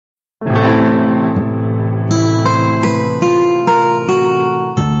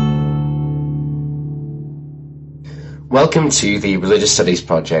Welcome to the Religious Studies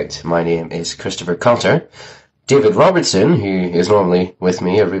Project. My name is Christopher Cotter. David Robertson, who is normally with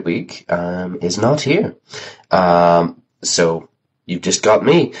me every week, is not here. So you've just got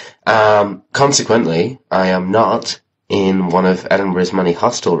me. Consequently, I am not in one of Edinburgh's many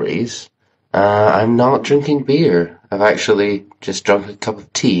hostelries. I'm not drinking beer. I've actually just drunk a cup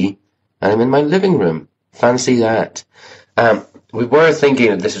of tea, and I'm in my living room. Fancy that. We were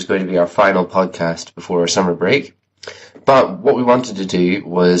thinking that this was going to be our final podcast before our summer break. But what we wanted to do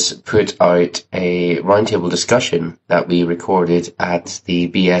was put out a roundtable discussion that we recorded at the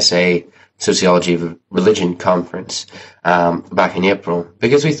BSA Sociology of Religion conference back in April,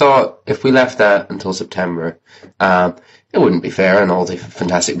 because we thought if we left that until September, it wouldn't be fair on all the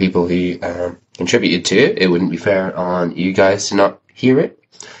fantastic people who contributed to it. It wouldn't be fair on you guys to not hear it.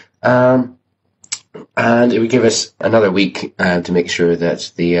 And it would give us another week to make sure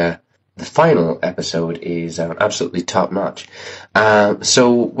that the final episode is absolutely top-notch.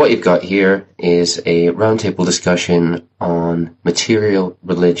 So what you've got here is a roundtable discussion on material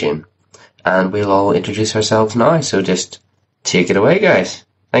religion. And we'll all introduce ourselves now, so just take it away, guys.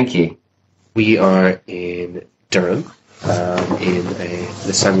 Thank you. We are in Durham, in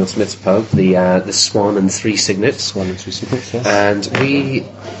the Samuel Smith's pub, the Swan and Three Signets. Swan and Three Signets, yes. And we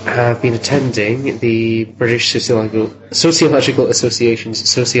have been attending the British Sociological Association's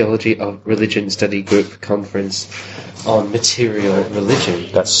Sociology of Religion Study Group Conference on Material Religion.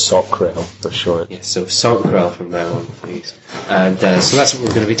 That's SOCREL for short. Yes, so SOCREL from now on, please. And so that's what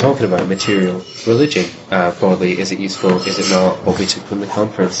we're going to be talking about, material religion. Broadly, is it useful, is it not, what we took from the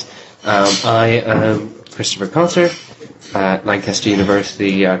conference. I am Christopher Cotter at Lancaster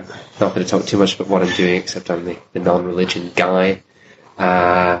University. I'm not going to talk too much about what I'm doing, except I'm the non-religion guy.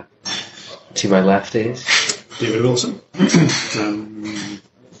 To my left is David Wilson.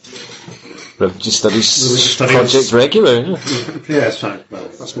 Religious Studies Project regular. Yeah, it's fine. Well,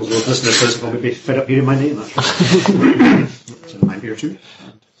 I suppose those listeners will probably be fed up hearing my name, actually. So I'm here too.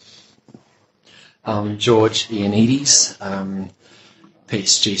 George Ioannidis,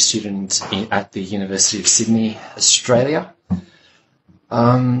 PhD student at the University of Sydney, Australia.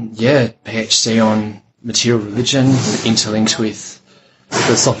 PhD on material religion, interlinked with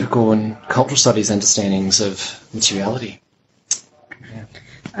philosophical and cultural studies understandings of materiality. Yeah.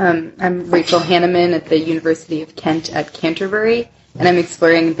 I'm Rachel Hanneman at the University of Kent at Canterbury, and I'm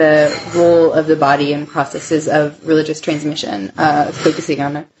exploring the role of the body in processes of religious transmission, focusing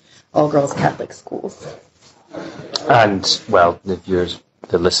on all-girls Catholic schools. And, well, the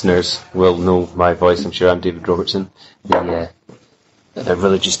listeners will know my voice. I'm sure I'm David Robertson, the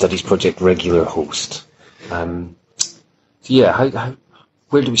Religious Studies Project regular host.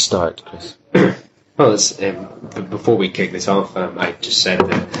 Where do we start, Chris? Well, before we kick this off, I just said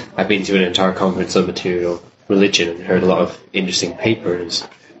that I've been to an entire conference on material religion and heard a lot of interesting papers,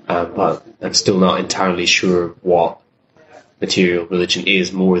 but I'm still not entirely sure what material religion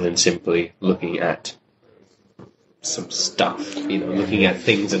is, more than simply looking at some stuff, looking at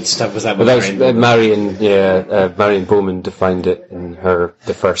things and stuff. Was that what Marion Bowman defined it in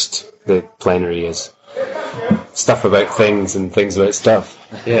the plenary as stuff about things and things about stuff.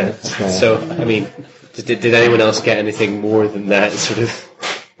 Yeah. So, I mean, did anyone else get anything more than that sort of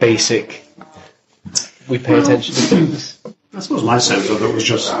basic, we pay attention to things? I suppose my sense of it was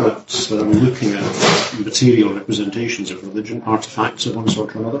just that looking at material representations of religion, artifacts of one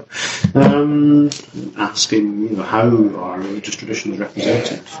sort or another, asking how are religious traditions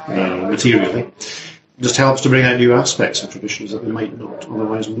represented materially, just helps to bring out new aspects of traditions that we might not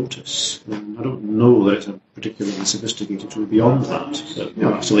otherwise notice. I don't know that it's a particularly sophisticated tool beyond that, but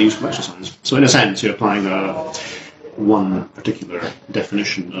that's still a useful exercise. So in a sense, you're applying one particular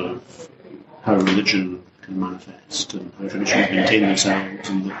definition of how religion can manifest and how traditions maintain themselves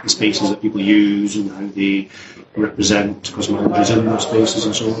and the spaces that people use and how they represent cosmologies in those spaces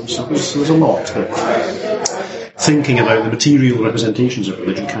and so on. So there's a lot that thinking about the material representations of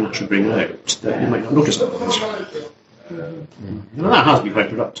religion can actually bring out that you might not notice otherwise. That has been quite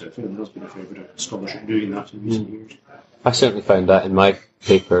productive. There has been a fair bit of scholarship doing that in recent years. I certainly found that in my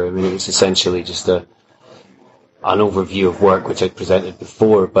paper. I mean, it was essentially just an overview of work which I'd presented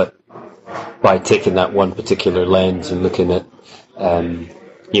before, but by taking that one particular lens and looking at,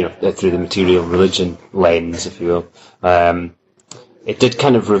 through the material religion lens, if you will, it did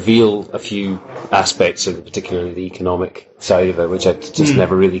kind of reveal a few aspects of particularly the economic side of it, which I'd just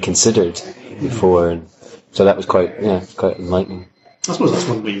never really considered before, and so that was quite enlightening. I suppose that's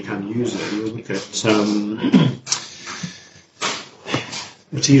one way you can use it. You look at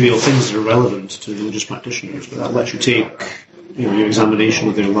material things that are relevant to religious practitioners, but that lets you take your examination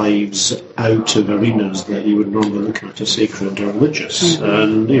of their lives out of arenas that you would normally look at as sacred or religious,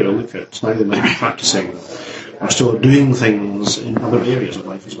 and look at how they might be practicing or still doing things in other areas of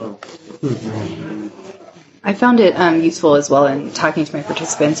life as well. I found it useful as well in talking to my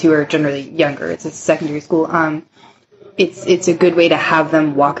participants who are generally younger. It's a secondary school. It's a good way to have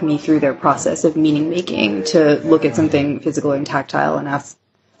them walk me through their process of meaning making, to look at something physical and tactile and ask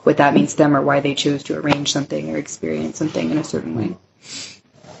what that means to them or why they chose to arrange something or experience something in a certain way.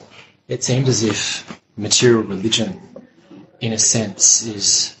 It seemed as if material religion, in a sense,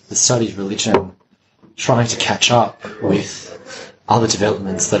 is the study of religion trying to catch up with other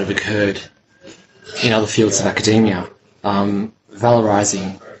developments that have occurred in other fields of academia,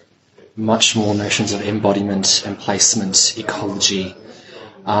 valorizing much more notions of embodiment and placement, ecology,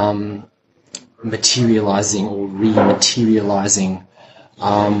 materializing or rematerializing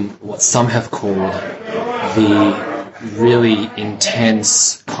what some have called the really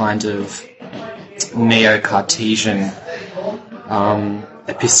intense kind of neo-Cartesian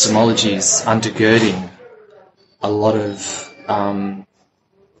epistemologies undergirding a lot of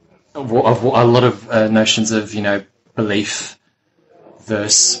notions of belief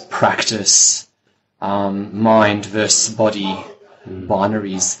versus practice, mind versus body,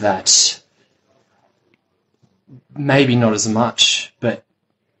 binaries that maybe not as much, but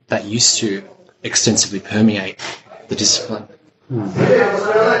that used to extensively permeate the discipline.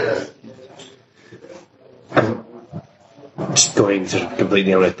 Just going sort of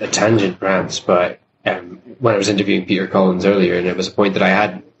completely on a tangent, perhaps, but when I was interviewing Peter Collins earlier, and it was a point that I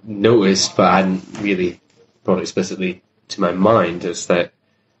had noticed, but I hadn't really brought explicitly to my mind, is that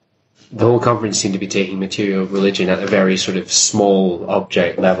the whole conference seemed to be taking material religion at a very sort of small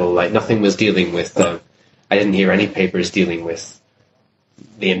object level. Like, nothing was dealing with I didn't hear any papers dealing with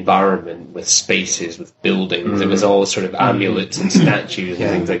the environment, with spaces, with buildings. It was all sort of amulets and statues and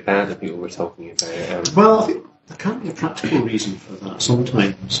things like that people were talking about. Well, I think there can be a practical reason for that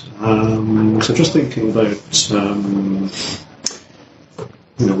sometimes. So I'm just thinking about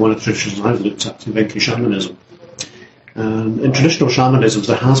one of the traditions I've looked at, conventional shamanism. In traditional shamanism,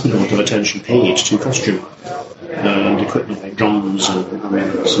 there has been a lot of attention paid to costume and equipment like drums and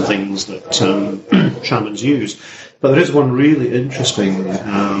some things that shamans use. But there is one really interesting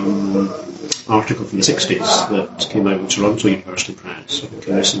article from the 60s that came out in Toronto University Press. I think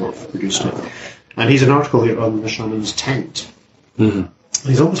Anisimov produced it. And he's an article here on the shaman's tent. Mm-hmm.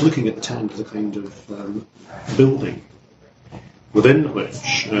 He's always looking at the tent as a kind of building within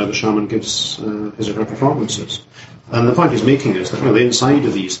which the shaman gives his or her performances. And the point he's making is that the inside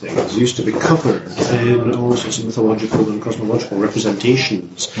of these things used to be covered in all sorts of mythological and cosmological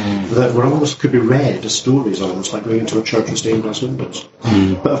representations that were almost could be read as stories, almost like going into a church with stained glass windows.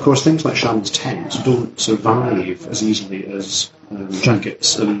 But of course, things like shaman's tents don't survive as easily as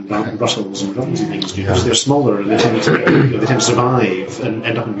jackets and Brussels and drums and things do. So they're smaller and they tend to survive and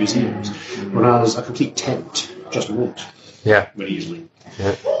end up in museums, whereas a complete tent just won't very easily.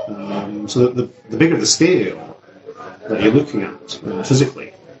 So the bigger the scale that you're looking at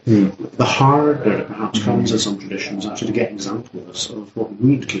physically, the harder it perhaps comes in some traditions actually to get examples of what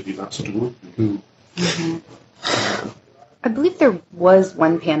would give you that sort of work. I believe there was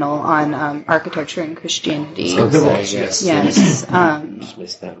one panel on architecture and Christianity. Oh, there was, yes. Yes. Just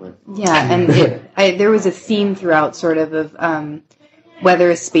missed that one. Yeah, and there was a theme throughout sort of whether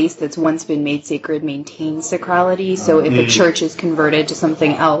a space that's once been made sacred maintains sacrality. So if a church is converted to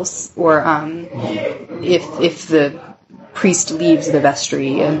something else, or if the priest leaves the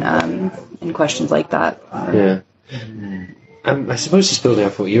vestry, and questions like that. Yeah. I suppose just building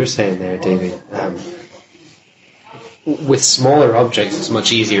off what you were saying there, David, with smaller objects it's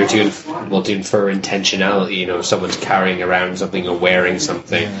much easier to infer intentionality. If someone's carrying around something or wearing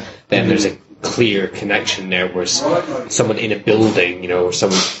something, then there's a clear connection there, whereas someone in a building, or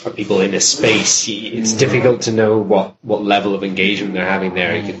people in a space, it's difficult to know what level of engagement they're having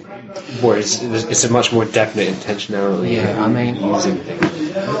there. Whereas it's a much more definite intentionality. Yeah, I mean, using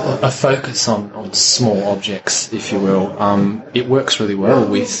things. A focus on small objects, if you will, it works really well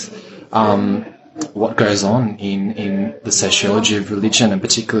with what goes on in the sociology of religion, and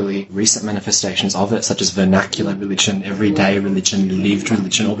particularly recent manifestations of it, such as vernacular religion, everyday religion, lived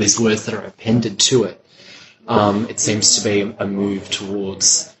religion, all these words that are appended to it. It seems to be a move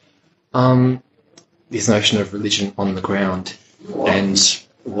towards this notion of religion on the ground, and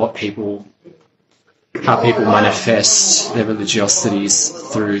how people manifest their religiosities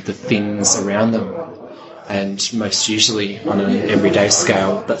through the things around them. And most usually on an everyday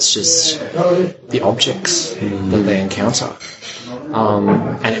scale, that's just the objects that they encounter.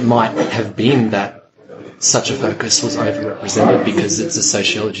 And it might have been that such a focus was overrepresented because it's a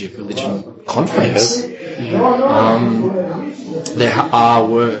sociology of religion conference. There are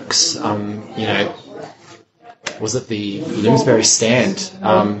works, was it the Bloomsbury Stand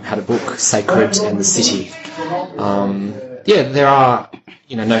had a book, Sacred and the City. There are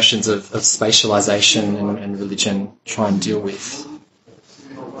notions of spatialization and religion try and deal with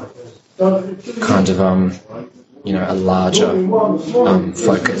kind of a larger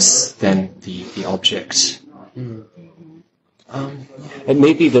focus than the object. It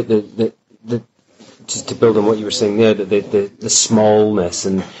may be that the just to build on what you were saying there, that the smallness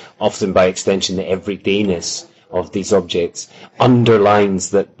and often by extension the everydayness of these objects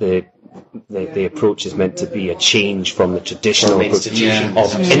underlines that the approach is meant to be a change from the traditional approach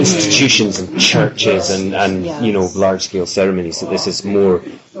of institutions and churches and large scale ceremonies. So this is more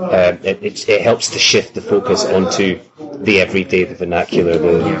it helps to shift the focus onto the everyday, the vernacular,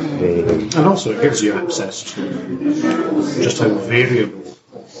 and also it gives you access to just how variable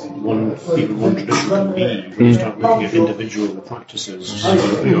one tradition can be when you start looking at individual practices,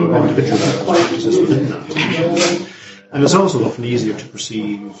 individual practices within that tradition. And it's also often easier to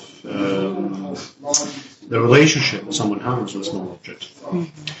perceive the relationship that someone has with a small object.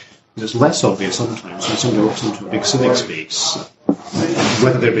 It's less obvious sometimes when somebody walks into a big civic space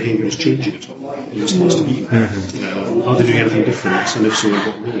whether their behaviour is changing at all in response to being there. Are they doing anything different, and if so, in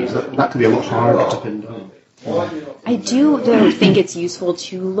what ways? That can be a lot harder to pin down. I do, though, think it's useful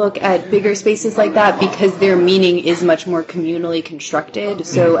to look at bigger spaces like that because their meaning is much more communally constructed.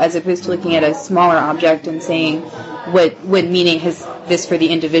 So as opposed to looking at a smaller object and saying, what meaning has this for the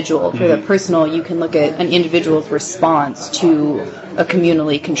individual? For the personal, you can look at an individual's response to a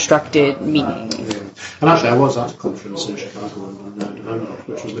communally constructed meaning. And actually, I was at a conference in Chicago on November,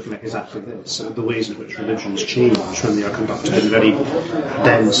 which was looking at exactly this, the ways in which religions change when they are conducted in very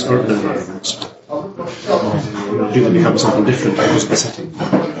dense urban environments. Do they become something different because of the setting?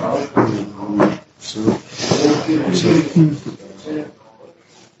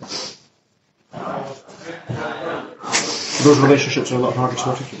 Those relationships are a lot harder to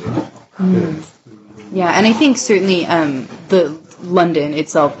articulate. Yeah, and I think certainly the London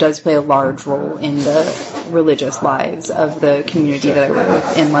itself does play a large role in the religious lives of the community that I work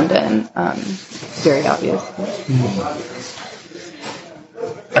with in London. Very obvious.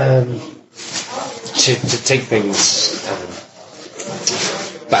 To take things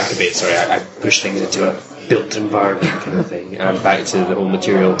back a bit, I push things into a built environment kind of thing, back to the whole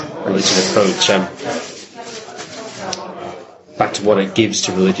material religion approach, back to what it gives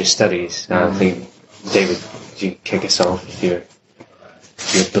to religious studies. I think, David, could you kick us off with your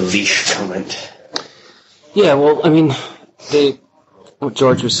belief comment? Yeah, well, I mean, what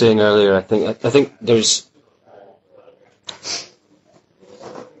George was saying earlier, I think there's.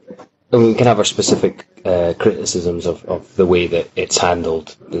 We can have our specific criticisms of the way that it's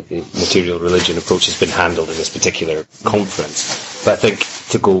handled, the material religion approach has been handled in this particular conference. But I think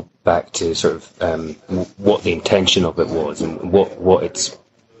to go back to sort of what the intention of it was and what its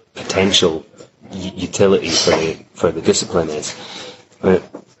potential utility for the discipline is. I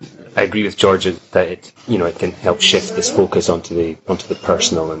agree with George that it can help shift this focus onto the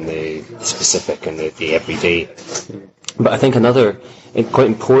personal and the specific and the everyday. But I think another quite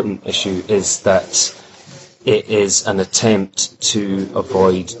important issue is that it is an attempt to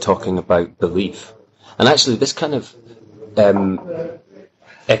avoid talking about belief. And actually this kind of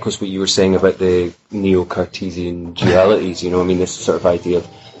echoes what you were saying about the neo-Cartesian dualities, this sort of idea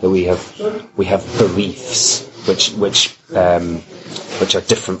that we have beliefs which are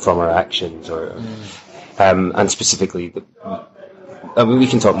different from our actions, and specifically we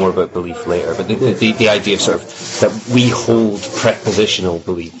can talk more about belief later, but the idea of sort of that we hold prepositional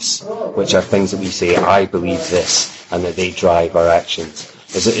beliefs, which are things that we say, I believe this, and that they drive our actions,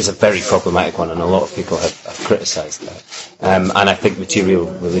 is a very problematic one, and a lot of people have criticised that. And I think material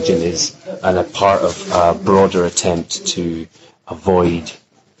religion is a part of a broader attempt to avoid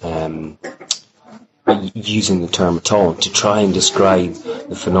using the term at all, to try and describe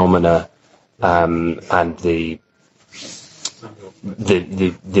the phenomena and the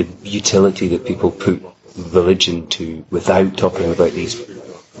utility that people put religion to without talking about these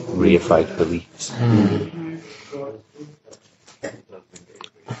reified beliefs.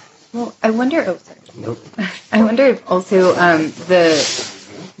 Well, I wonder if also the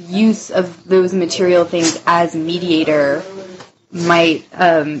use of those material things as mediator might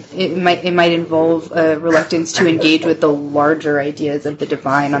involve a reluctance to engage with the larger ideas of the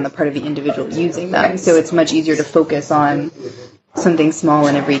divine on the part of the individual using them. So it's much easier to focus on something small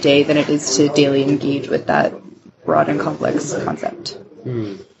and everyday than it is to daily engage with that broad and complex concept.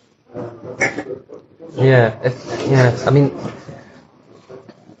 I mean,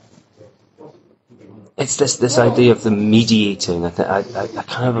 it's this idea of the mediating. I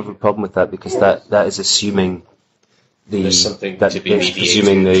kind of have a problem with that, because that is assuming There's something to be mediated.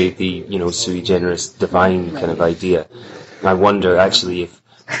 presuming the sui generis divine kind of idea. I wonder actually if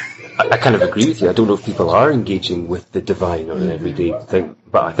I kind of agree with you. I don't know if people are engaging with the divine on an everyday thing,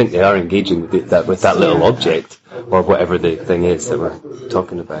 but I think they are engaging with that little object, or whatever the thing is that we're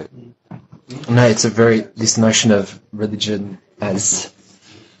talking about. No, it's this notion of religion as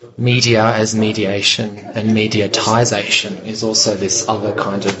media, as mediation, and mediatization is also this other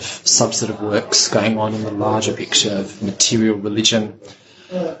kind of subset of works going on in the larger picture of material religion.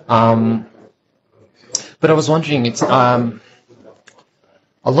 But I was wondering, it's a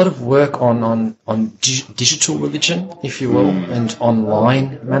lot of work on digital religion, if you will, and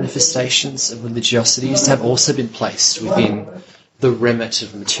online manifestations of religiosities have also been placed within the remit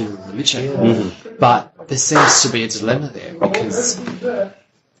of material religion. But there seems to be a dilemma there, because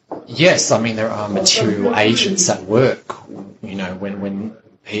yes, I mean, there are material agents at work, when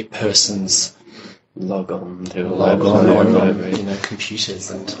persons log on computers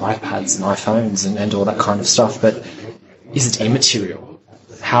and iPads and iPhones and all that kind of stuff, but is it immaterial?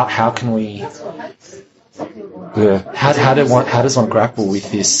 How can we? Yeah. How does one grapple with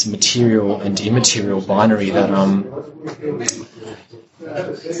this material and immaterial binary that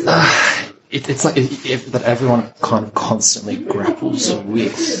it's like that everyone kind of constantly grapples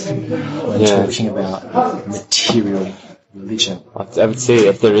with when talking about material religion? I would say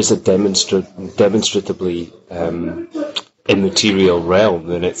if there is a demonstratively immaterial realm,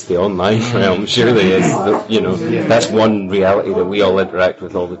 then it's the online realm. Surely, that's one reality that we all interact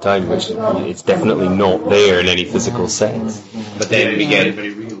with all the time, which it's definitely not there in any physical sense. But then we get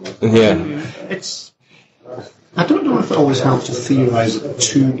very real. I don't know if it always helps to theorise it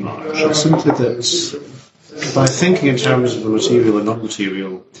too much. It's simply that by thinking in terms of the material and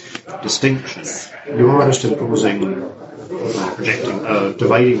non-material distinction, you are just imposing, projecting a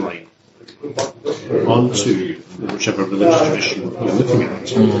dividing line onto whichever religious tradition you're looking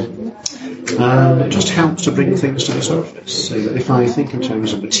at. And it just helps to bring things to the surface. So that if I think in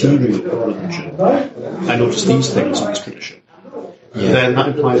terms of material religion, I notice these things in this tradition. Then that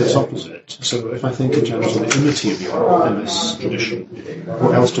implies its opposite. So if I think in terms of the immaterial in this tradition,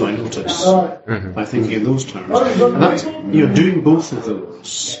 what else do I notice by thinking in those terms? And that's, doing both of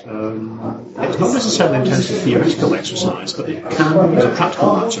those. It's not necessarily intended as a theoretical exercise, but it can, as a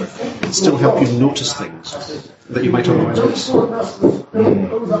practical matter, still help you notice things that you might otherwise miss.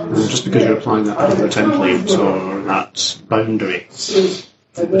 Just because you're applying that particular template or that boundary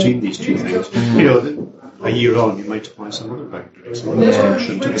between these two things. A year on, you might apply some other boundary, some other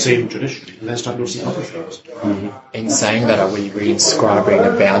distinction to the same tradition, and then start noticing other things. In saying that, are we reinscribing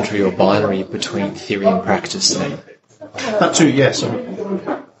a boundary or binary between theory and practice then? That too, yes. And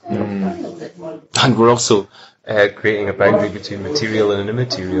we're also creating a boundary between material and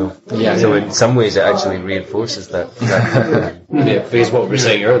immaterial. So in some ways it actually reinforces that. Because what we were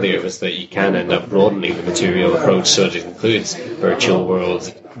saying earlier was that you can end up broadening the material approach so it includes virtual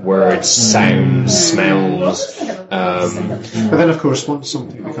worlds, words, sounds, smells. But then, of course, once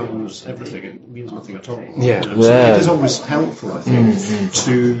something becomes everything, it means nothing at all. Yeah. It is always helpful, I think,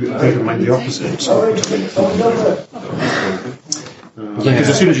 to bear in mind the opposite. Because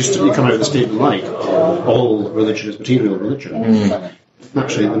as soon as you come out of the statement like all religion is material religion,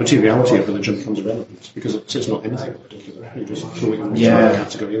 naturally the materiality of religion becomes irrelevant because it's not anything particular. You're just throwing it into a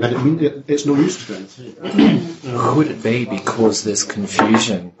category, and then it's no use to anything. Could it be because there's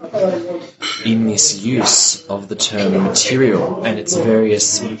confusion in this use of the term material and its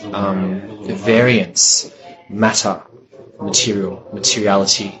various variants: matter, material,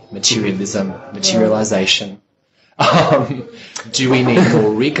 materiality, materialism, materialization? Do we need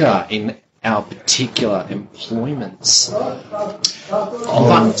more rigour in our particular employments?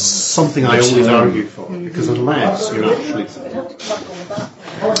 That's something I always argue for, because unless you're actually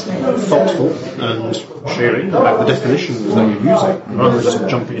thoughtful and sharing about the definitions that you're using, rather than just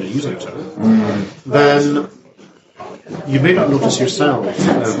jumping in and using a term, then you may not notice yourself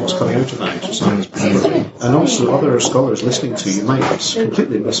what's coming out of that exercise. And also other scholars listening to you might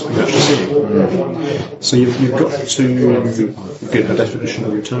completely miss what you're actually saying. So you've got to get a definition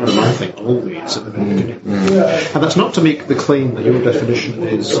of your term, I think, always at the very beginning. And that's not to make the claim that your definition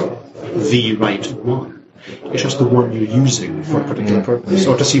is the right one. It's just the one you're using for a particular purpose,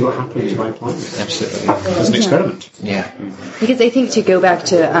 or to see what happens by applying it. Absolutely. As an experiment. Yeah. Because I think to go back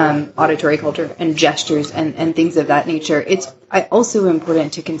to auditory culture and gestures and things of that nature, it's also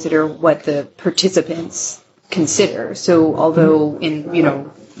important to consider what the participants consider. So although in,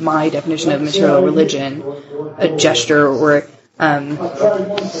 my definition of material religion, a gesture, or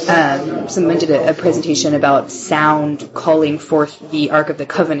someone did a presentation about sound calling forth the Ark of the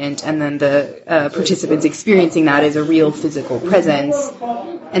Covenant, and then the participants experiencing that as a real physical presence.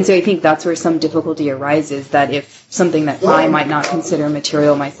 And so I think that's where some difficulty arises, that if something that I might not consider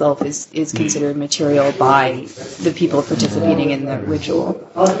material myself is considered material by the people participating in the ritual.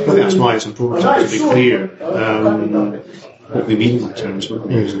 I think that's why it's important to be clear what we mean by terms we're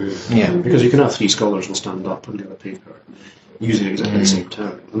using. Yeah. Because you can have three scholars will stand up and give a paper using exactly the same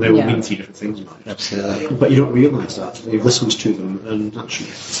term, and they will mean three different things about it. Absolutely. But you don't realise that. You've listened to them and actually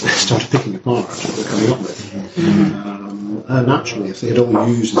started picking apart what they're coming up with. And actually, if they had all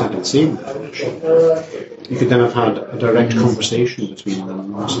used exactly the same definition, you could then have had a direct conversation between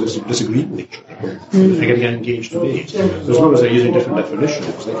them, so there's a disagreement with each other. They're getting engaged debate. So as long as they're using different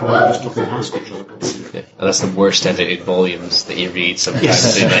definitions, they can just talk past each other. Yeah. And that's the worst edited volumes that you read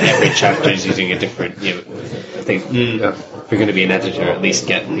sometimes. In that every chapter is using a different. I think if you're going to be an editor, at least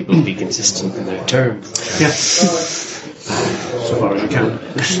get people to be consistent in their terms. Yeah. So far as you can.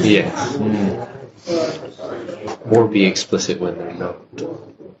 Yeah. Or be explicit when they're not.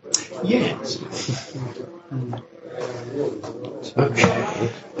 Yes. Okay.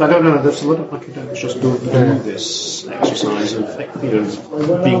 But I don't know, there's a lot of academics just don't do this exercise of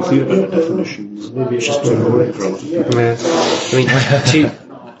being clear about the definitions. Maybe it's just too boring for a lot of people. I mean,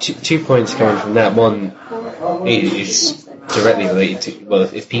 two points coming from that. One is directly related to, well,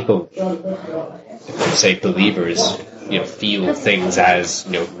 if people, say believers, feel things as,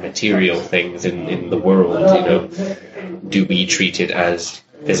 material things in the world, do we treat it as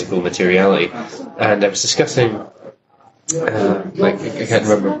physical materiality? And I was discussing, I can't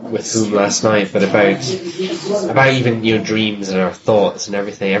remember with whom last night, but about even dreams and our thoughts and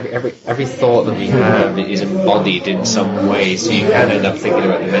everything. Every thought that we have is embodied in some way, so you can end up thinking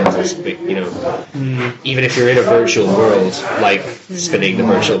about the mental space. Even if you're in a virtual world, like spinning the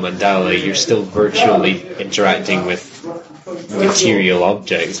virtual mandala, you're still virtually interacting with material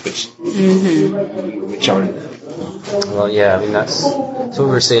objects, which aren't. Well, yeah, I mean that's what we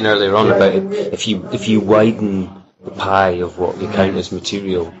were saying earlier on about if you widen the pie of what you count as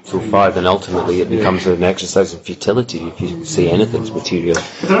material so far, then ultimately it becomes an exercise in futility if you say anything's material.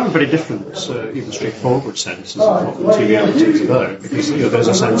 But there are very different, even straightforward senses of what materiality is about, because there's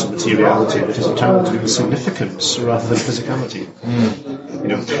a sense of materiality that is entirely to do with significance rather than physicality.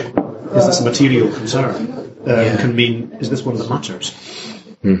 Is this a material concern? Can mean, is this one that matters?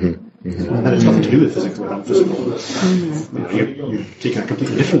 And then it's nothing to do with physical or non-physical. You're taking a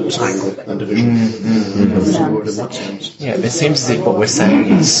completely different angle and division of the word in that sense. Yeah, it seems as if what we're saying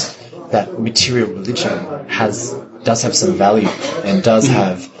is that material religion does have some value and does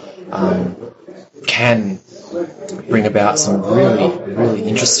have can bring about some really, really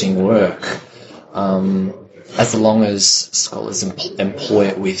interesting work, as long as scholars employ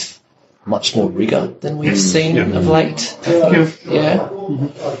it with much more rigour than we've seen of late. Yeah.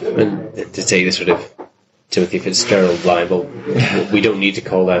 And to take the sort of Timothy Fitzgerald line, well, we don't need to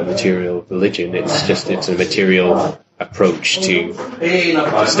call that material religion. It's a material approach to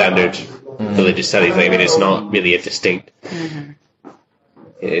standard religious studies. I mean, it's not really a distinct.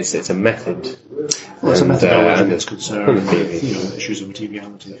 It's a method. Well, it's a methodology that's concerned with issues of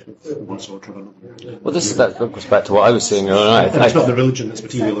materiality of one sort or another. Well, that goes back to what I was saying earlier. It's not the religion that's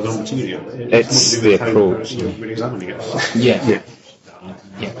material or non-material. It's the approach. We're examining it. Yeah,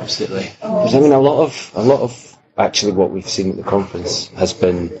 absolutely. Because I mean, a lot of actually what we've seen at the conference has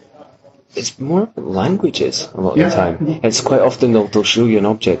been. It's more about languages a lot of the time. It's quite often they'll show you an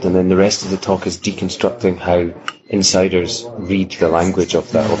object and then the rest of the talk is deconstructing how insiders read the language of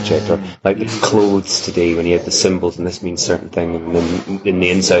that object. Or like the clothes today when you had the symbols and this means certain thing and then in the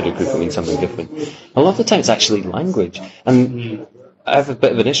insider group it means something different. A lot of the time it's actually language. And I have a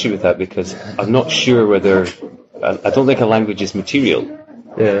bit of an issue with that because I'm not sure whether... I don't think a language is material.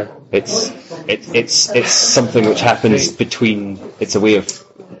 Yeah. It's something which happens between... It's a way of...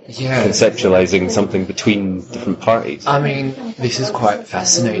 conceptualizing something between different parties. I mean, this is quite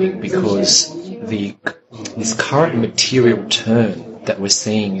fascinating because this current material turn that we're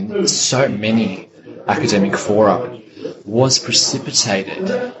seeing in so many academic fora was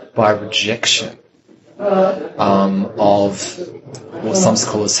precipitated by rejection of what some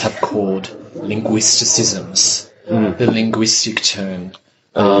scholars have called linguisticisms, the linguistic turn.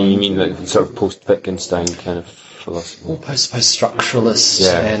 You mean like sort of post-Wittgenstein kind of philosophy? Or post-structuralist,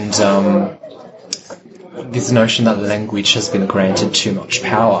 and this notion that language has been granted too much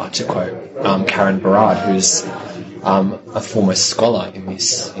power, to quote Karen Barad, who's a foremost scholar in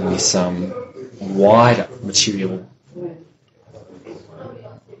this wider material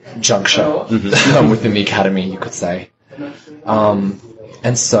juncture within the academy, you could say.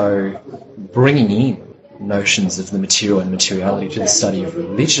 And so bringing in notions of the material and materiality to the study of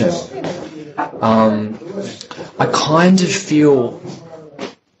religion, I kind of feel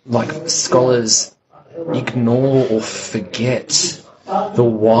like scholars ignore or forget the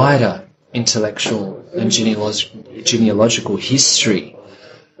wider intellectual and genealogical history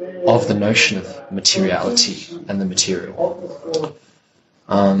of the notion of materiality and the material.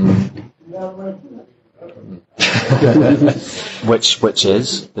 Which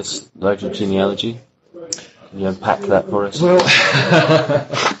is this larger genealogy? Can you unpack that for us? Well,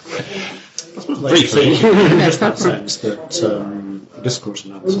 briefly, in just that sense that discourse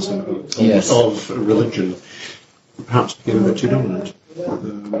analysis of religion perhaps became a bit too dominant.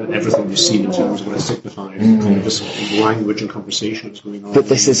 Everything you've seen in terms of what it signified, this language and conversation that's going on. But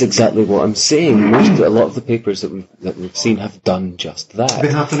this is exactly what I'm saying. A lot of the papers that we've seen have done just that.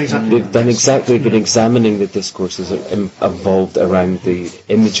 They have done exactly. They've done exactly been examining the discourses that evolved around the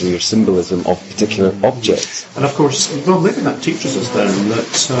imagery or symbolism of particular objects. And of course, well, maybe that teaches us then that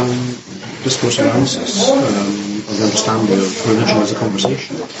discourse analysis or the understanding of religion as a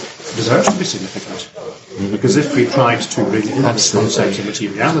conversation deserves to be significant. Because if we tried to bring in this concept of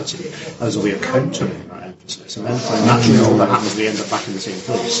materiality as a way of countering that emphasis, and then naturally all that happens, we end up back in the same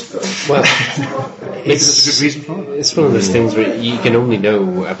place. Well, It's a good reason for it. It's one of those things where you can only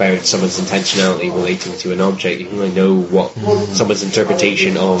know about someone's intentionality relating to an object. You can only know what someone's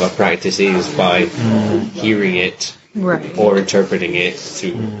interpretation of a practice is by hearing it or interpreting it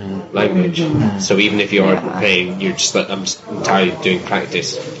through language. So even if you are praying, you're just like, I'm just entirely doing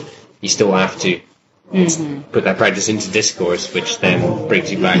practice, you still have to put that practice into discourse, which then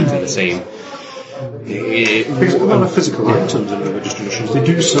brings you back to the same. Because a lot of physical items in religious traditions, they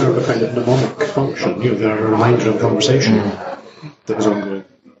do serve a kind of mnemonic function. They're a reminder of conversation that is ongoing.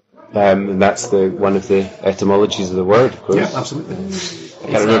 And that's one of the etymologies of the word, of course. Yeah, absolutely. I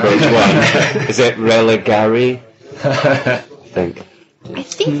can't remember which one. Is it religare? I think. I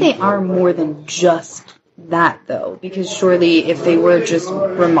think they are more than just that, though, because surely if they were just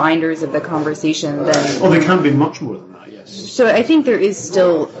reminders of the conversation, then... Oh, they can be much more than that, yes. So I think there is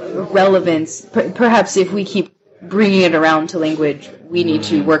still relevance. Perhaps if we keep bringing it around to language, we need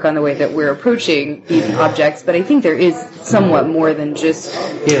to work on the way that we're approaching these objects, but I think there is somewhat more than just...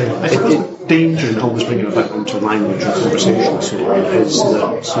 Yeah, I suppose the danger in always bringing it back into language and conversation so is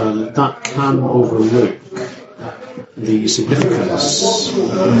that that can overlook the significance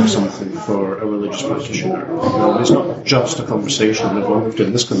of something for a religious practitioner. It's not just a conversation involved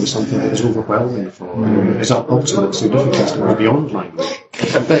in. This can be something that is overwhelming for its ultimate significance to go beyond language.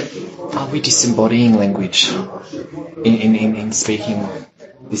 but are we disembodying language in speaking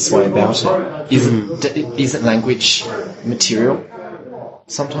this way about it? Isn't language material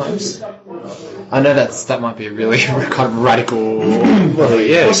sometimes? I know that might be a really kind of radical...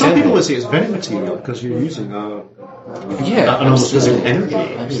 Well, some people would say it's very material because you're using an almost physical energy,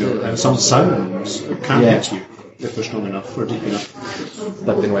 and some sounds can hit you if they're strong enough or deep enough.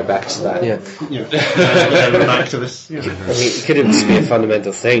 But then we're back to that. We're back to this. I mean, it could just be a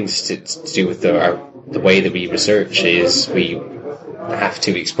fundamental thing to do with the way that we research is we have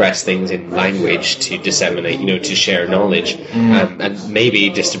to express things in language to disseminate, to share knowledge, and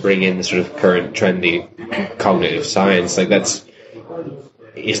maybe just to bring in the sort of current trendy cognitive science.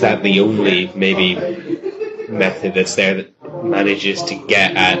 Is that the only maybe method that's there that manages to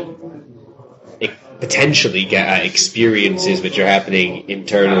potentially get at experiences which are happening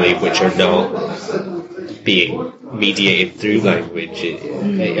internally, which are not being mediated through language?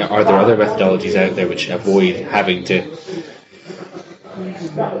 Are there other methodologies out there which avoid having to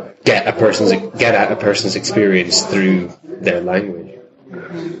get at a person's experience through their language?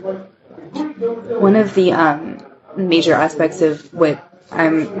 One of the major aspects of what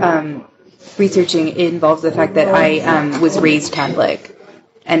I'm researching involves the fact that I was raised Catholic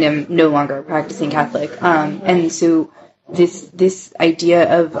and am no longer a practicing Catholic. And so this idea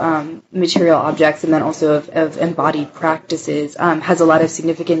of material objects and then also of embodied practices has a lot of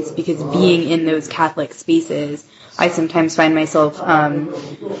significance because being in those Catholic spaces, I sometimes find myself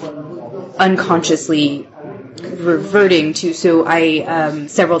unconsciously reverting to. So I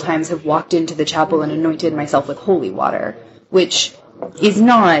several times have walked into the chapel and anointed myself with holy water, which is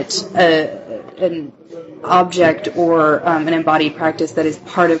not an object or an embodied practice that is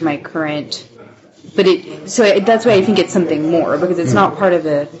part of my current. But that's why I think it's something more, because it's not part of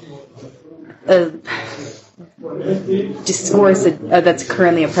a discourse that's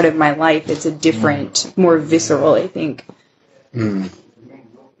currently a part of my life. It's a different, more visceral, I think.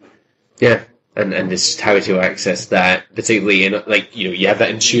 Yeah, and this how to access that, particularly in you have that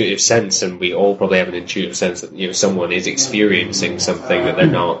intuitive sense, and we all probably have an intuitive sense that someone is experiencing something that they're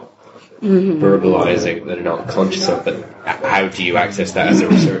not verbalizing, that they're not conscious of. But how do you access that as a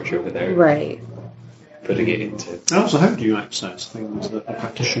researcher without putting it into? Also, how do you access things that the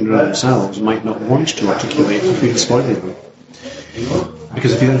practitioner themselves might not want to articulate and feel slightly them?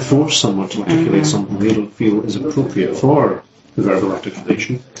 Because if you then force someone to articulate something they don't feel is appropriate for the verbal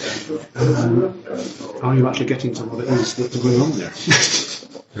articulation, are you actually getting to what it is that's going on there?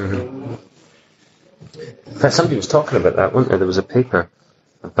 In fact, somebody was talking about that, wasn't there? There was a paper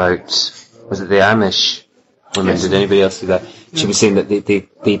about, was it the Amish women? Yes. Did anybody else do that? She was saying that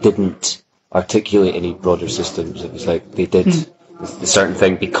they didn't articulate any broader systems. It was like they did a certain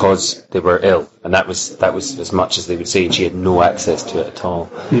thing because they were ill, and that was as much as they would say, and she had no access to it at all.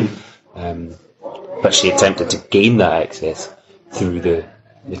 But she attempted to gain that access through the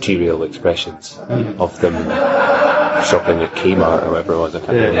material expressions of them shopping at Kmart or whatever it was. I can't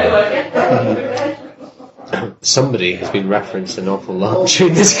remember. Somebody has been referenced an awful lot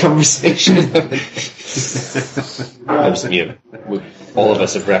during this conversation. All of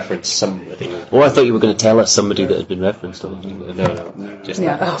us have referenced somebody. Oh, I thought you were going to tell us somebody that had been referenced. No, just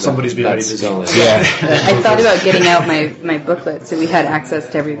Somebody's been already busy. Yeah. I thought about getting out my booklet so we had access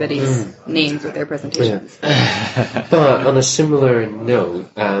to everybody's names with their presentations. But on a similar note,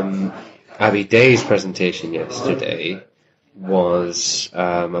 Abby Day's presentation yesterday was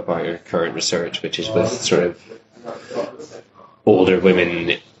about her current research, which is with sort of older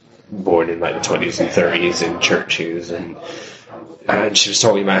women born in like the 20s and 30s in churches, and she was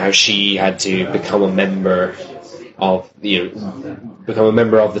talking about how she had to become a member of the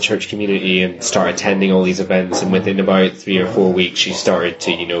church community and start attending all these events, and within about 3 or 4 weeks she started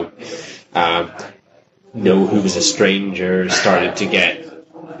to know who was a stranger, started to get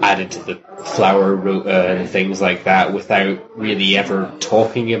added to the flower rota and things like that without really ever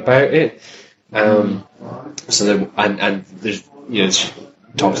talking about it. There's she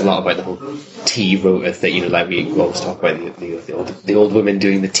talks a lot about the whole tea rota that like we always talk about the old women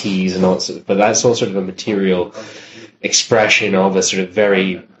doing the teas and all that sort of, but that's all sort of a material expression of a sort of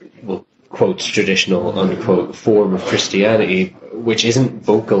very quote traditional unquote form of Christianity, which isn't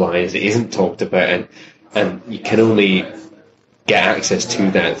vocalized, it isn't talked about, and you can only get access to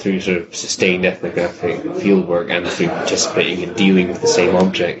that through sort of sustained ethnographic fieldwork and through participating and dealing with the same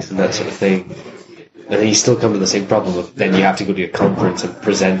objects and that sort of thing. And then you still come to the same problem of then you have to go to a conference and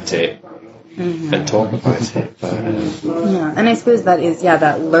present it and talk about it. And I suppose that is,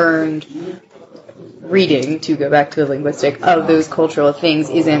 that learned reading, to go back to the linguistic, of those cultural things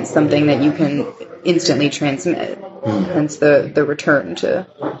isn't something that you can instantly transmit. Hence the return to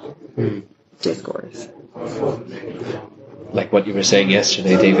discourse. Like what you were saying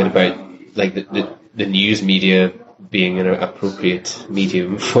yesterday, David, about like the news media being an appropriate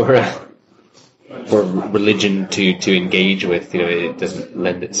medium for religion to engage with. It doesn't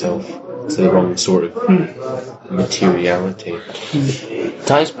lend itself to the wrong sort of materiality. It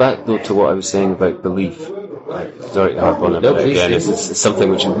ties back though to what I was saying about belief. Sorry to harp on it, but again, it's something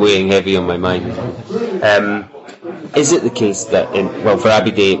which is weighing heavy on my mind. Is it the case that for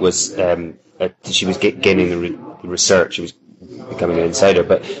Abby Day it was she was gaining the research, she was becoming an insider,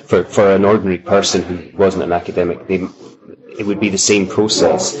 but for an ordinary person who wasn't an academic, it would be the same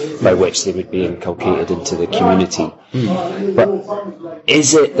process by which they would be inculcated into the community. But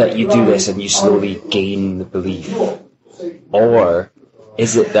is it that you do this and you slowly gain the belief? Or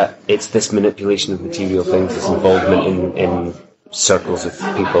is it that it's this manipulation of material things, this involvement in circles of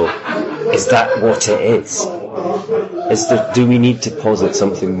people? Is that what it is? Do we need to posit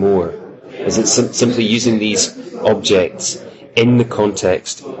something more? Is it simply using these objects in the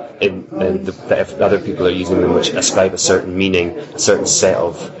context that other people are using them, which ascribe a certain meaning, a certain set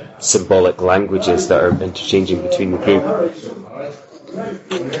of symbolic languages that are interchanging between the group?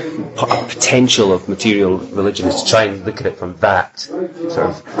 A potential of material religion is to try and look at it from that sort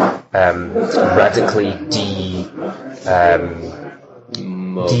of radically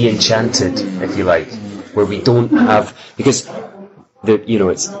de-enchanted, if you like, where we don't have, because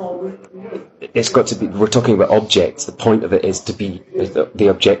it's got to be, we're talking about objects. The point of it is to be the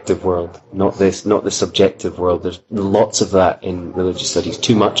objective world, not the subjective world. There's lots of that in religious studies.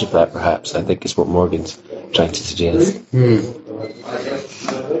 Too much of that, perhaps, I think, is what Morgan's trying to suggest.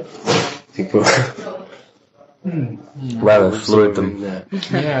 Wow, I've floored them.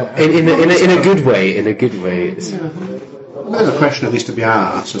 In a good way. There's a question at least to be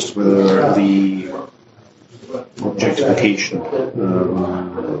asked as to whether the objectification,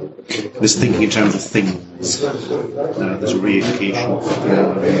 this thinking in terms of things, traditions. There's a re-education.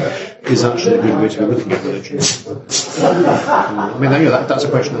 Is actually a good way to be looking at religion? I mean, that's a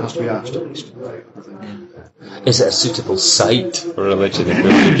question that has to be asked at least, I think. Is it a suitable site for religion if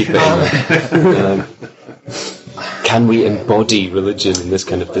we're going to keep it? Can we embody religion in this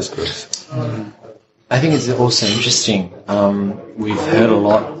kind of discourse? I think it's also interesting. We've heard a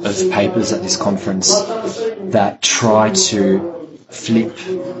lot of papers at this conference that try to flip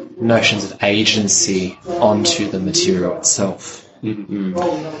notions of agency onto the material itself,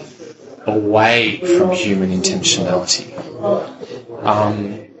 away from human intentionality.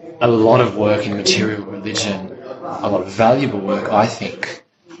 A lot of work in material religion, a lot of valuable work, I think,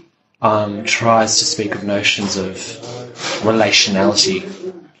 tries to speak of notions of relationality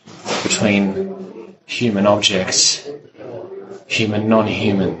between human object, human,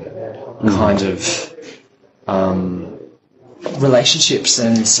 non-human kind of relationships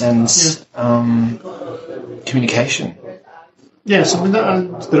and communication. Yes, I mean,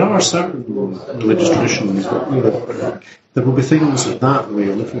 there are certain religious traditions that, there will be things that way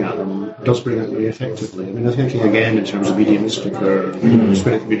of looking at them does bring out very effectively. I mean, I'm thinking again in terms of mediumistic or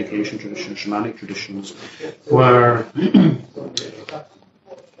spirit communication traditions, shamanic traditions, where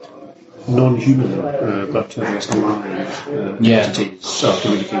non-human but alive entities are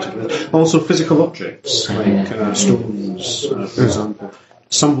communicated with. Also physical objects, like stones, for example.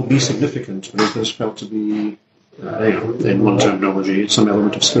 Some will be significant, but others felt to be, in one terminology, some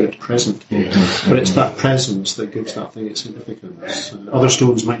element of spirit present. But it's that presence that gives that thing its significance. Other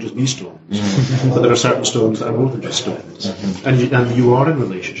stones might just be stones, but there are certain stones that are more than just stones. And you are in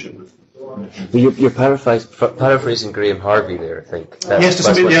relationship with them. Well, you're paraphrasing Graham Harvey there, I think. Yes,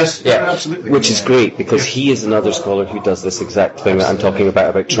 absolutely. Which is great, because he is another scholar who does this exact thing that I'm talking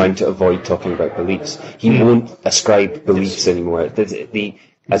about trying to avoid talking about beliefs. He won't ascribe beliefs anymore.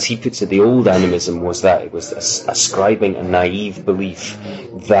 As he puts it, the old animism was that it was ascribing a naive belief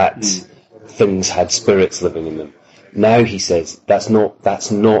that things had spirits living in them. Now he says that's not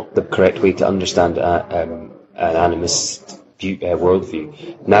the correct way to understand an animist worldview.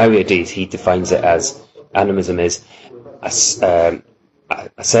 Nowadays he defines it as animism is a set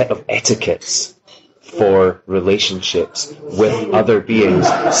of etiquettes for relationships with other beings,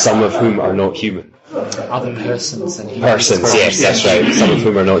 some of whom are not human. Other persons and persons, yes, that's right. Some of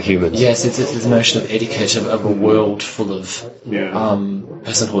whom are not humans. Yes, it's this notion of etiquette of a world full of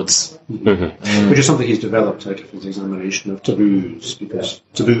personhoods. Which is something he's developed out of his examination of taboos, because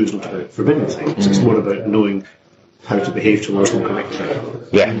taboo is not about forbidden things, it's more about knowing how to behave towards them correctly.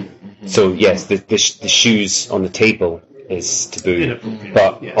 Yeah. So yes, the shoes on the table is taboo,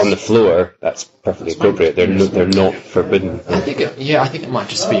 but on the floor that's perfectly appropriate. They're not forbidden. I think it might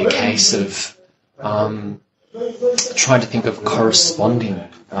just be a case of trying to think of corresponding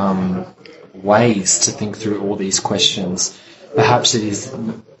ways to think through all these questions. Perhaps it's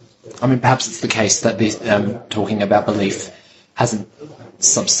the case that this talking about belief hasn't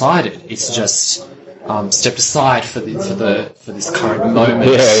subsided. It's just stepped aside for this current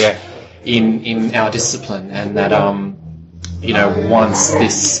moment in our discipline, and that once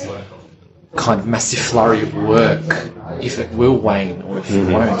this kind of massive flurry of work, if it will wane or if it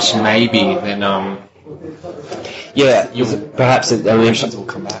won't, maybe then perhaps questions will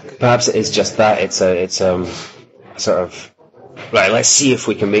come back. Perhaps it is just that it's a sort of right. Let's see if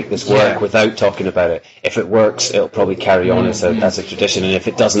we can make this work without talking about it. If it works, it'll probably carry on as a tradition, and if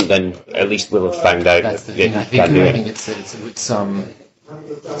it doesn't, then at least we'll have found out. That's the thing. I think it's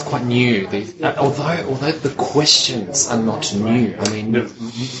quite new. Although the questions are not new. I mean,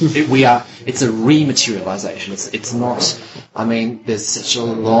 it's a rematerialization. It's not. I mean, there's such a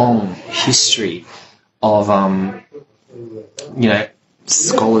long history of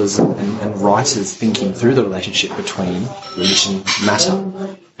scholars and writers thinking through the relationship between religion, matter,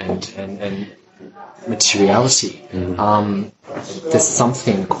 and materiality. There's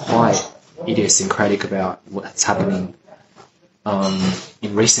something quite idiosyncratic about what's happening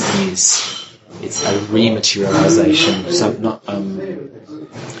in recent years. It's a rematerialization, so not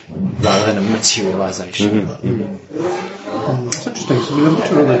rather than a materialization. It's interesting. So the much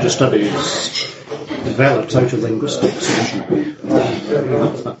religious studies developed out of linguistics originally.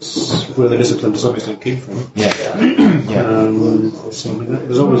 That's where the discipline to some extent came from. So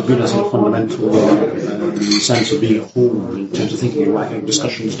there's always been a sort of fundamental sense of being a whole in terms of thinking about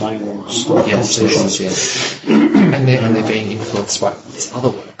discussions, dialogues, conversations. And they're being influenced by this other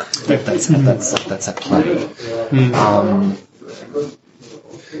work that's at play.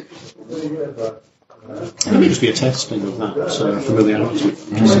 It may just be a testing of that familiarity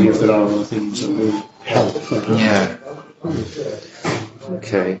to see if there are other things that will help.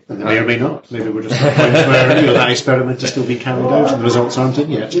 Okay. And they may or may not. Maybe we're just at a point where that experiment is still being carried out and the results aren't in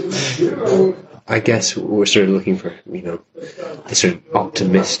yet. I guess we're sort of looking for, a sort of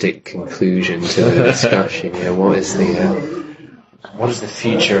optimistic conclusion to the discussion. What does the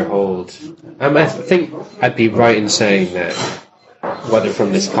future hold? I think I'd be right in saying that whether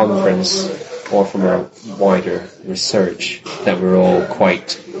from this conference or from our wider research, that we're all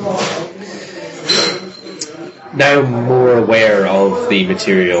quite now more aware of the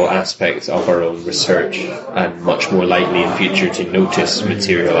material aspects of our own research and much more likely in future to notice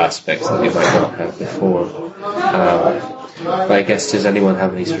material aspects that we might not have before. But I guess, does anyone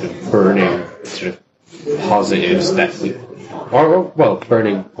have any sort of burning sort of positives that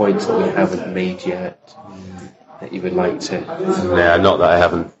burning points that we haven't made yet that you would like to? Yeah, not that I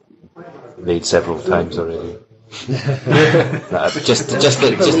haven't made several times already. just to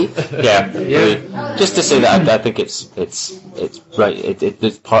say that I think it's right.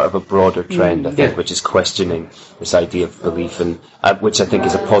 It's part of a broader trend, I think, which is questioning this idea of belief, and which I think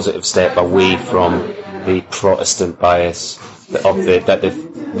is a positive step away from the Protestant bias of the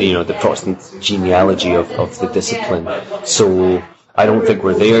Protestant genealogy of the discipline. So I don't think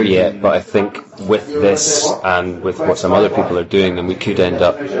we're there yet, but I think with this and with what some other people are doing, then we could end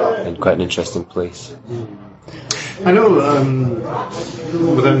up in quite an interesting place. I know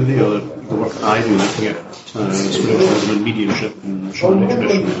within the work that I do, looking at spiritualism and mediumship and shaman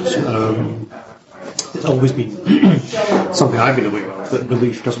traditions, it's always been something I've been aware of, that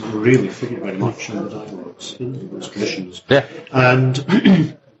belief doesn't really figure very much in the dialogues in those traditions. Yeah. And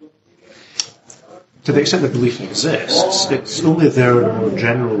to the extent that belief exists, it's only their more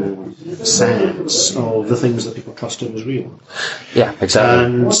general sense of the things that people trust in as real. Yeah, exactly.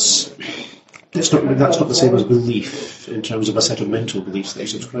 And that's not the same as belief in terms of a set of mental beliefs that you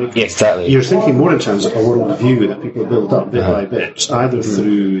subscribe to. Yeah, exactly. You're thinking more in terms of a worldview that people build up bit by bit, either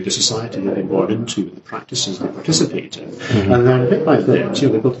through the society that they're born into, the practices they participate in, and then bit by bit, they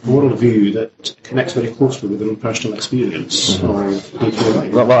build up a worldview that connects very closely with their own personal experience of day-to-day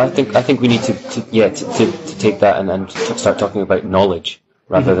life. Well, I think we need to take that and start talking about knowledge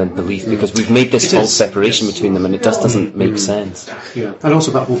rather than belief, because we've made this false separation between them, and it just doesn't make sense. Yeah, and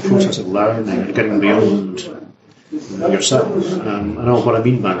also that whole process of learning and getting beyond yourself. And what I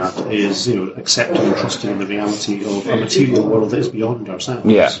mean by that is, accepting and trusting in the reality of a material world that is beyond ourselves.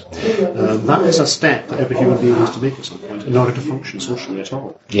 Yeah. That is a step that every human being needs to make at some point in order to function socially at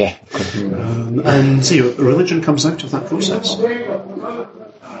all. Yeah. And religion comes out of that process.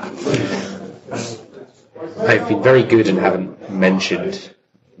 I've been very good and haven't mentioned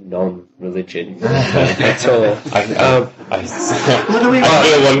non-religion at all. I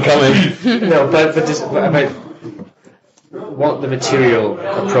feel one coming. No, but just about what the material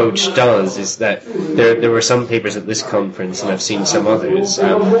approach does is that there were some papers at this conference, and I've seen some others.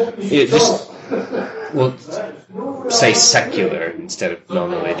 We'll say secular instead of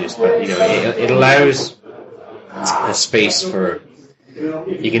non-religious, but it allows a space for.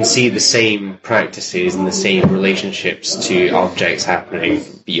 You can see the same practices and the same relationships to objects happening,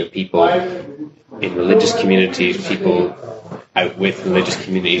 people in religious communities, people out with religious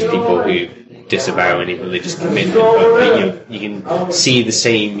communities, people who disavow any religious commitment, but you can see the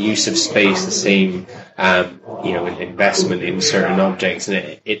same use of space, the same investment in certain objects,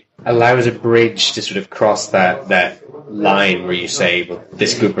 and it allows a bridge to sort of cross that line where you say, well,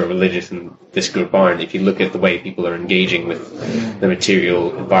 this group are religious and this group aren't. If you look at the way people are engaging with the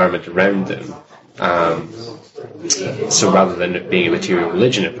material environment around them, so rather than it being a material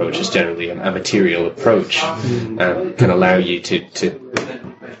religion approach, it's generally a material approach, can allow you to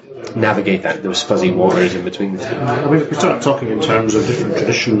navigate those fuzzy waters in between the two. I mean, if we start talking in terms of different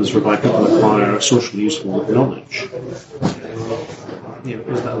traditions whereby people acquire socially useful knowledge,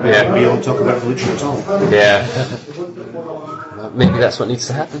 is that beyond talk about religion at all? Yeah. Maybe that's what needs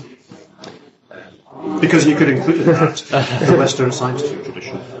to happen. Because you could include in that the Western scientific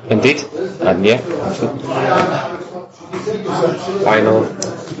tradition. Indeed. And Final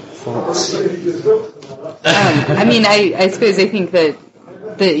thoughts? I suppose I think that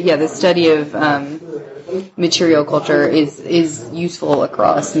the study of material culture is useful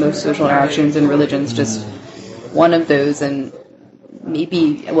across most social interactions, and religion's just one of those, and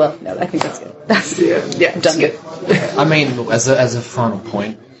maybe, I think that's good. I'm done. Good. I mean, look, as a final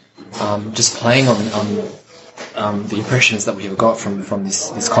point, just playing on the impressions that we have got from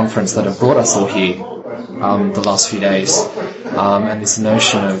this conference that have brought us all here the last few days, and this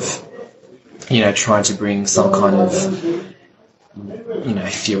notion of trying to bring some kind of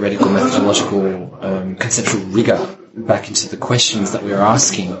theoretical, methodological, conceptual rigor back into the questions that we are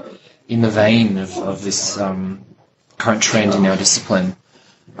asking, in the vein of this current trend in our discipline,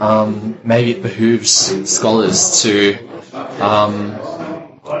 maybe it behooves scholars to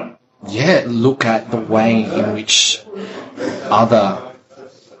look at the way in which other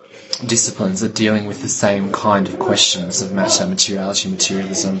disciplines are dealing with the same kind of questions of matter, materiality,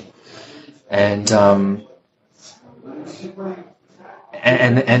 materialism, and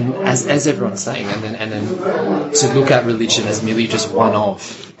as everyone's saying, and then to look at religion as merely just one of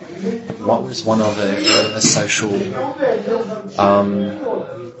a social,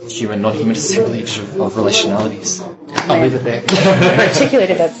 human, non-human assemblage of relationalities. I'll leave it there.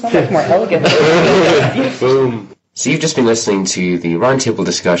 Articulated that so much more elegantly. Boom. So you've just been listening to the roundtable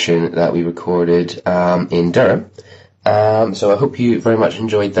discussion that we recorded in Durham. So I hope you very much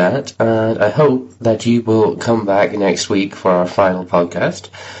enjoyed that, and I hope that you will come back next week for our final podcast.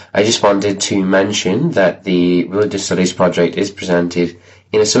 I just wanted to mention that the Religious Studies Project is presented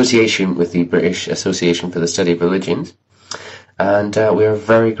in association with the British Association for the Study of Religions, and we are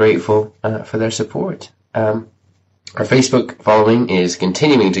very grateful for their support. Our Facebook following is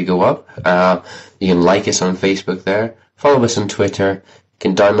continuing to go up. You can like us on Facebook there, follow us on Twitter, you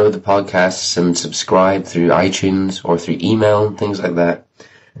can download the podcasts and subscribe through iTunes or through email and things like that.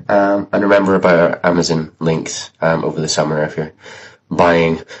 And remember about our Amazon links over the summer if you're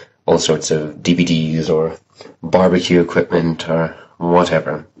buying all sorts of DVDs or barbecue equipment or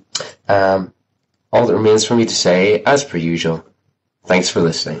whatever. All that remains for me to say, as per usual, thanks for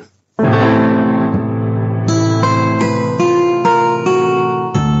listening.